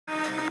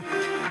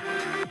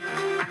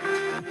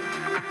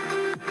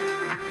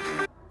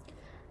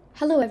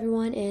Hello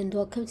everyone and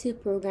welcome to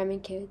Programming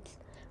Kids.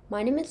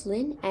 My name is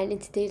Lynn and in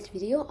today's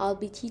video I'll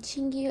be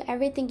teaching you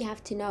everything you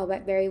have to know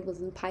about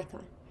variables in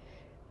Python.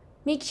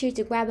 Make sure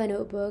to grab a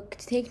notebook,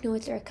 to take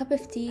notes or a cup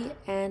of tea,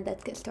 and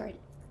let's get started.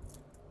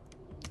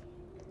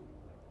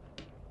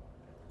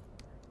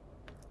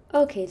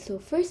 Okay, so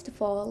first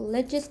of all,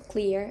 let's just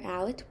clear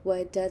out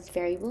what does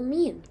variable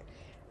mean.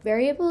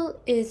 Variable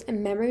is a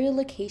memory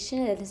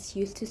location that is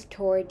used to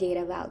store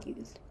data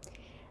values.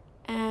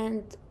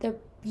 And the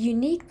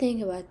unique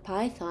thing about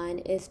Python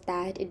is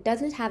that it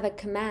doesn't have a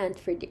command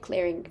for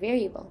declaring a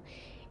variable.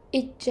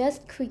 It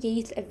just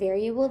creates a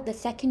variable the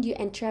second you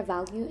enter a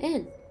value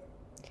in.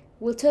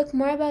 We'll talk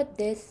more about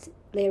this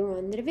later on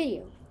in the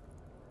video.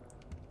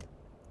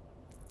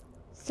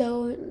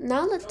 So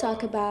now let's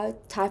talk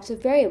about types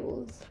of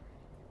variables.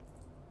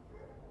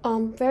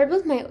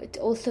 Variables might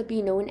also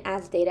be known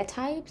as data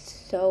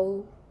types.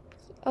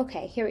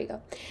 Okay, here we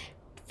go.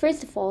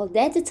 First of all,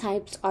 data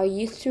types are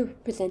used to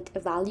represent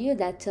a value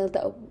that tells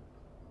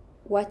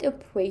what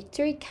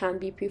operator can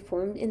be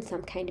performed in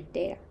some kind of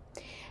data.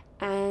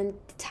 And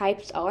the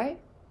types are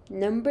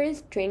numbers,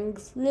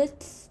 strings,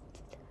 lists,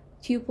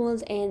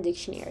 tuples, and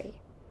dictionary.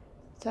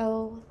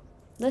 So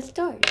let's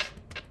start.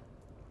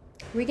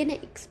 We're going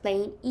to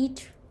explain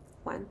each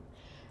one.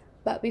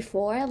 But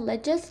before,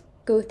 let's just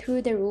go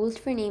through the rules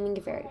for naming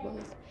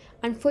variables.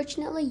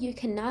 Unfortunately, you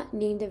cannot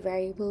name the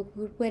variable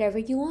with whatever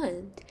you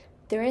want.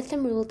 There are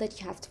some rules that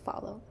you have to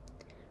follow.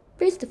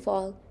 First of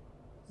all,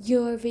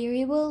 your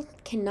variable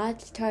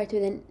cannot start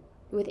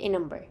with a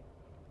number.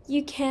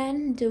 You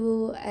can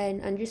do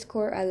an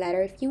underscore or a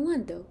letter if you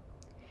want though.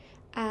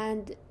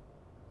 And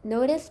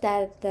notice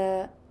that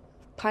the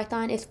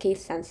Python is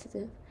case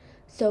sensitive.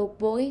 So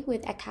boy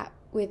with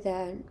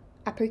an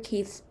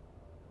uppercase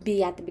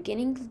B at the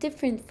beginning is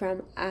different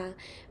from a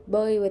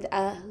boy with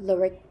a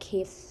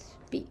lowercase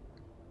b.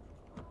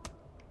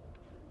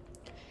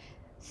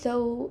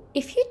 So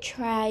if you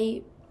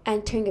try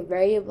entering a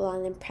variable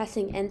and then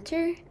pressing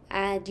enter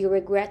and you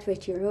regret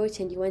what you wrote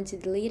and you want to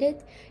delete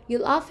it,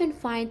 you'll often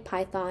find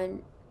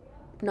Python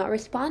not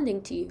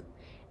responding to you.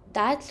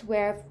 That's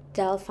where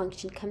del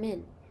function come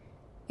in.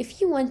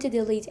 If you want to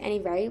delete any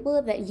variable,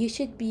 that you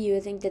should be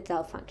using the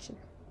del function.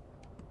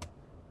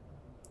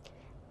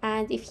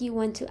 And if you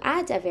want to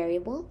add a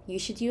variable, you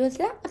should use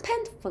the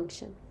append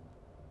function.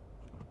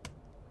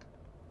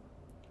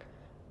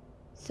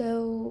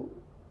 So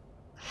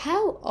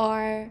how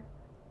are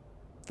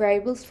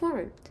variables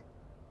formed?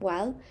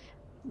 Well,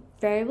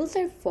 variables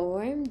are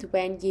formed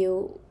when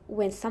you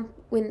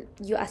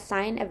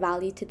assign a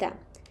value to them.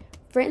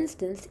 For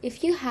instance,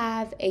 if you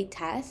have a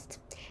test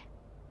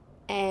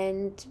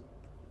and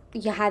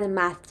you had a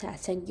math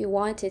test and you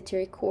wanted to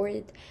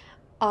record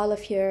all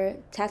of your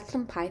tests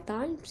on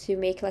Python to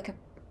make like a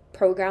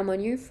program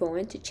on your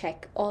phone to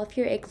check all of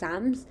your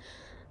exams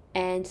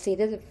and see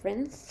the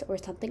difference or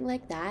something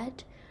like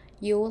that,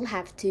 you will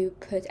have to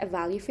put a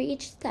value for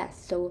each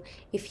test. So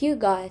if you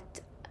got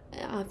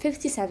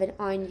 57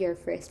 on your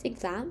first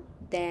exam,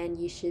 then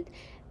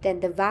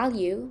the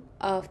value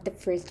of the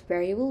first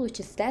variable, which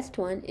is test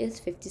 1, is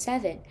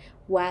 57,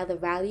 while the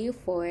value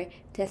for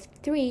test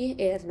 3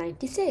 is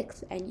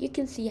 96, and you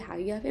can see how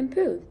you have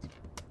improved.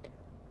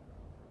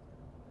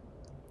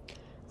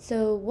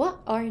 So what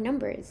are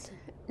numbers?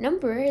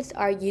 Numbers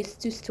are used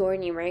to store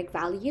numeric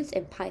values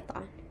in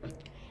Python.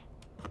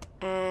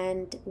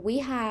 And we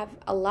have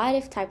a lot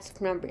of types of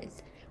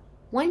numbers.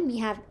 One, we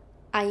have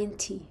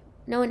int,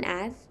 known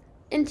as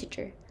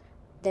integer.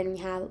 Then we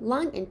have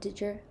long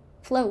integer,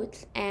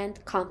 floats,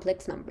 and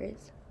complex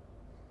numbers.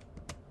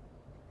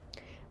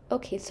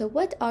 Okay, so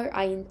what are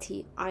int?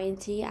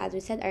 Int, as we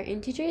said, are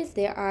integers.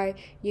 They are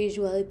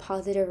usually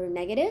positive or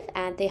negative,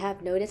 and they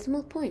have no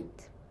decimal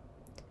point.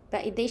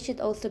 But they should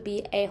also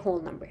be a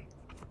whole number.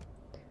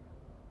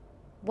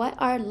 What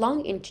are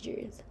long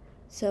integers?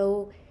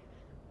 So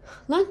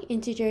long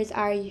integers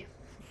are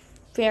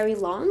very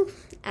long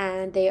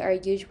and they are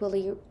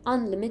usually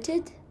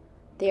unlimited.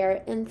 They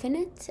are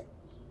infinite,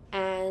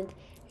 and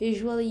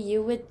usually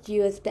you would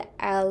use the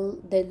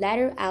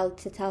letter L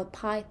to tell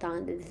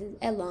Python that this is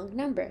a long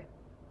number.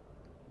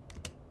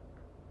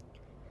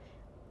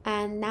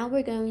 And now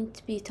we're going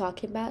to be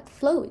talking about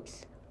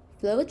floats.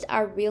 Floats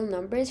are real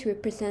numbers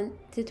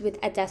represented with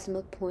a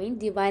decimal point,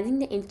 dividing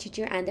the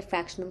integer and the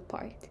fractional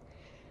part.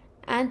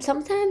 And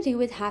sometimes you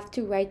would have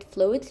to write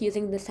floats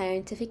using the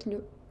scientific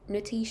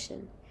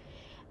notation.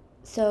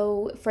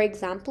 So, for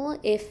example,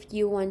 if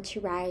you want to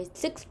write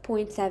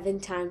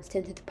 6.7 times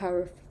 10 to the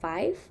power of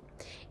 5,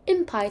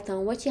 in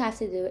Python, what you have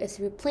to do is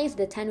replace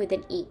the 10 with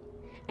an e.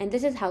 And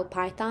this is how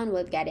Python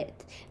will get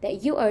it,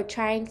 that you are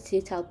trying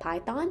to tell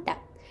Python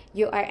that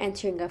you are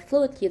entering a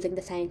float using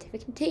the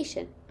scientific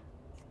notation.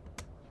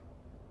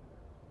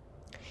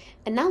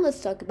 And now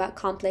let's talk about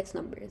complex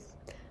numbers.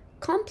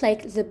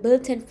 Complex is a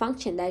built-in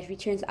function that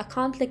returns a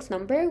complex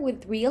number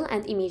with real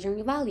and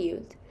imaginary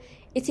values.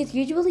 It is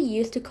usually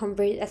used to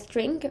convert a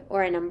string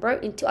or a number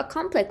into a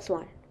complex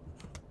one.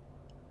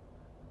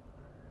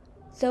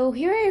 So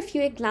here are a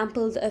few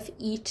examples of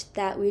each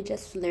that we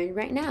just learned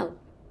right now.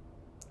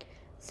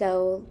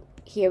 So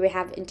here we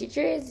have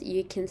integers.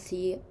 You can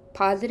see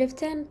positive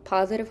 10,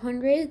 positive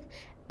 100.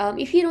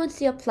 If you don't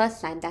see a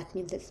plus sign, that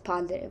means it's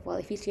positive. Well,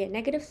 if you see a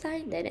negative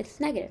sign, then it's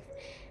negative.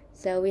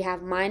 So we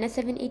have minus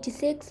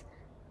 786,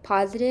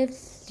 positive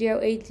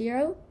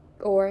 080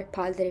 or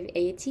positive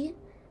 80,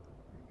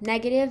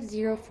 negative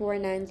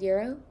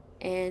 0490,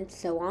 and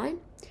so on.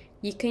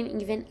 You can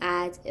even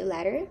add a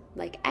letter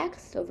like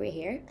X over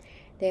here.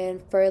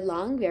 Then for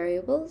long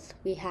variables,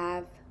 we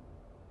have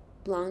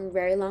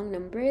very long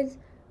numbers,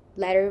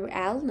 letter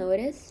L,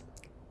 notice,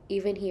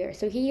 even here.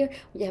 So here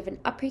we have an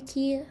upper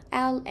key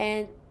L,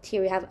 and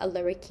here we have a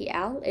lower key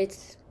L.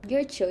 It's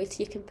your choice.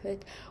 You can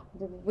put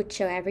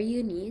whichever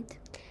you need.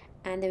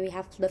 And then we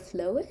have the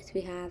float.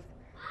 We have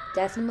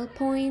decimal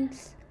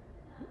points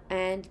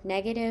and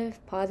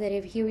negative,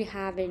 positive. Here we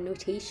have a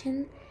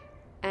notation.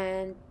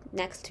 And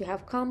next we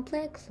have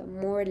complex,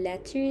 more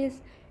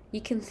letters.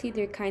 You can see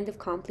they're kind of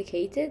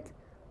complicated.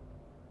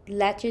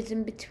 Letters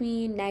in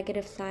between,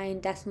 negative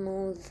sign,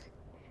 decimals.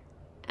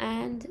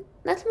 And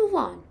let's move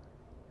on.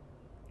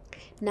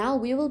 Now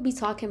we will be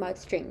talking about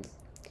strings.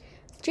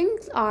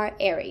 Strings are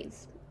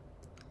arrays.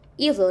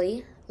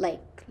 Easily,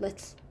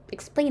 let's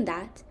explain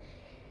that.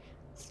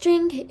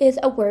 String is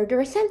a word or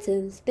a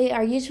sentence. They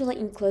are usually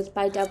enclosed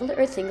by double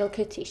or single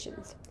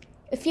quotations.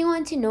 If you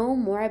want to know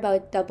more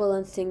about double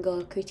and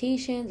single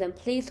quotations and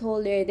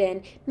placeholder,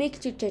 then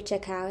make sure to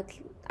check out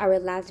our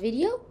last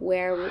video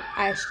where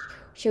I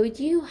showed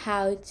you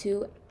how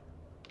to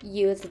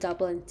use the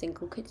double and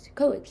single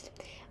quotes.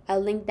 I'll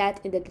link that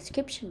in the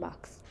description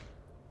box.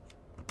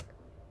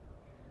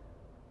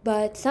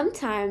 But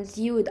sometimes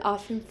you would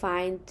often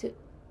find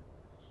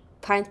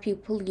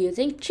people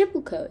using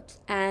triple quotes,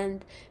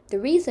 and the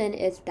reason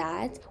is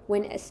that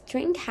when a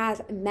string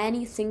has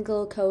many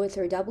single quotes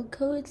or double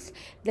quotes,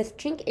 the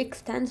string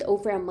extends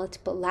over a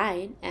multiple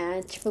line,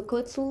 and triple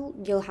quotes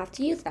you'll have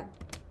to use them.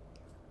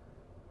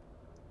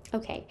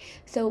 Okay,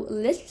 so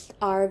lists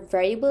are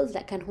variables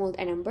that can hold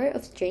a number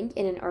of strings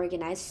in an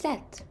organized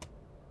set.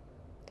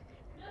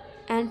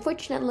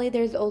 Unfortunately,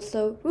 there's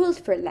also rules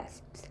for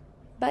lists,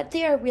 but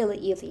they are really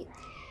easy.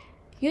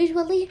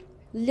 Usually,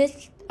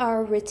 lists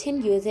are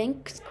written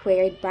using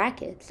squared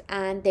brackets,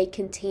 and they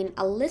contain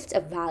a list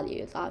of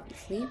values,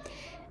 obviously.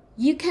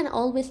 You can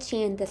always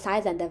change the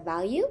size and the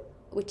value,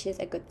 which is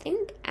a good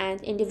thing, and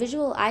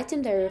individual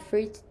items are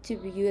referred to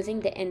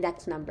using the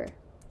index number.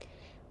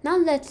 Now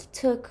let's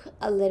talk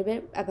a little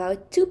bit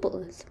about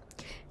tuples.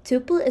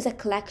 Tuple is a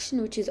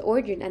collection which is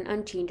ordered and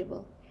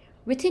unchangeable,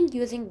 written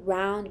using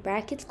round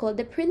brackets called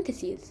the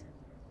parentheses.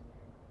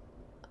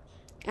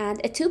 And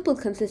a tuple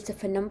consists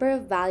of a number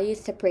of values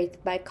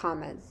separated by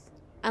commas,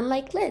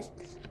 unlike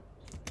lists.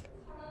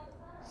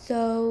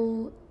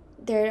 So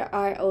there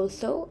are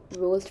also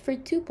rules for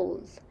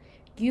tuples.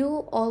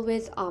 You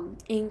always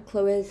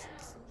enclose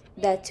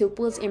the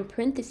tuples in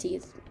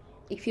parentheses.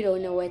 If you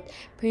don't know what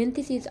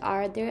parentheses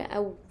are, they're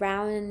a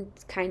round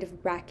kind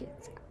of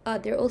brackets.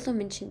 They're also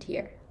mentioned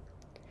here.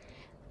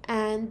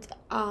 And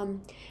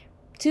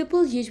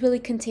tuples usually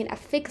contain a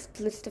fixed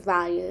list of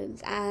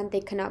values, and they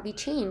cannot be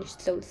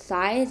changed. So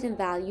size and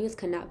values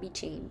cannot be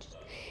changed.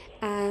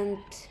 And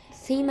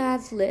same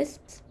as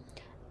lists,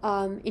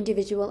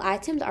 individual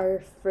items are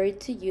referred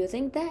to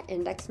using the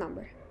index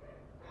number.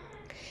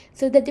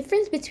 So the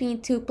difference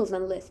between tuples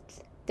and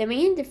lists. The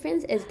main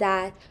difference is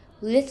that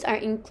lists are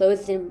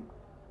enclosed in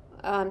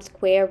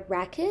square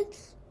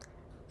brackets,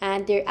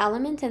 and their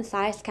element and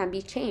size can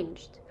be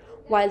changed,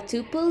 while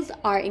tuples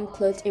are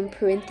enclosed in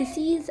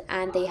parentheses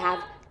and they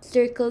have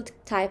circled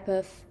type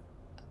of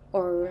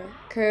or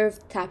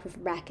curved type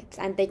of brackets,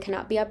 and they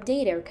cannot be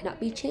updated or cannot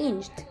be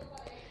changed.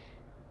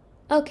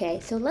 Okay,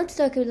 so let's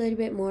talk a little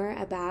bit more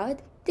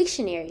about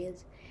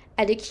dictionaries.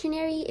 A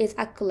dictionary is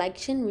a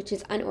collection which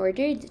is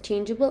unordered,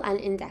 changeable, and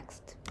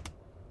indexed.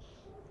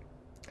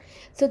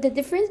 So the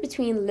difference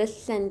between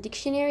lists and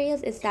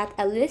dictionaries is that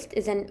a list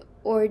is an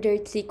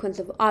ordered sequence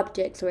of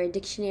objects, where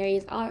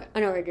dictionaries are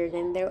unordered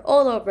and they're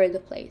all over the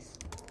place.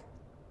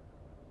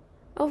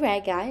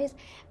 Alright guys,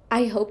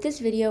 I hope this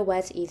video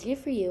was easier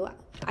for you.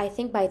 I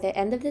think by the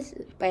end of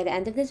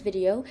this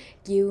video,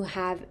 you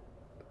have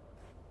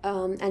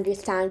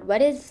understand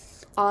what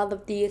is all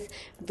of these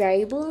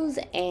variables,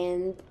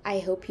 and I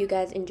hope you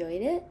guys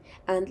enjoyed it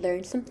and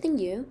learned something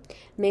new.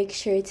 Make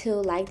sure to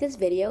like this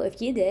video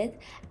if you did,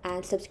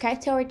 and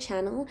subscribe to our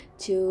channel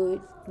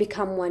to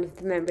become one of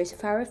the members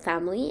of our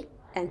family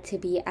and to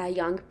be a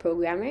young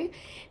programmer.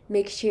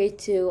 Make sure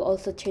to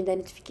also turn the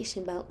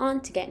notification bell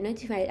on to get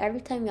notified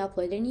every time we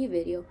upload a new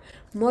video.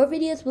 More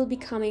videos will be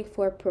coming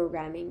for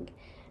programming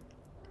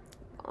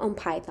on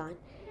Python.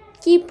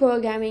 Keep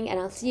programming, and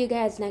I'll see you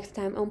guys next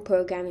time on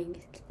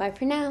programming. Bye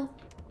for now.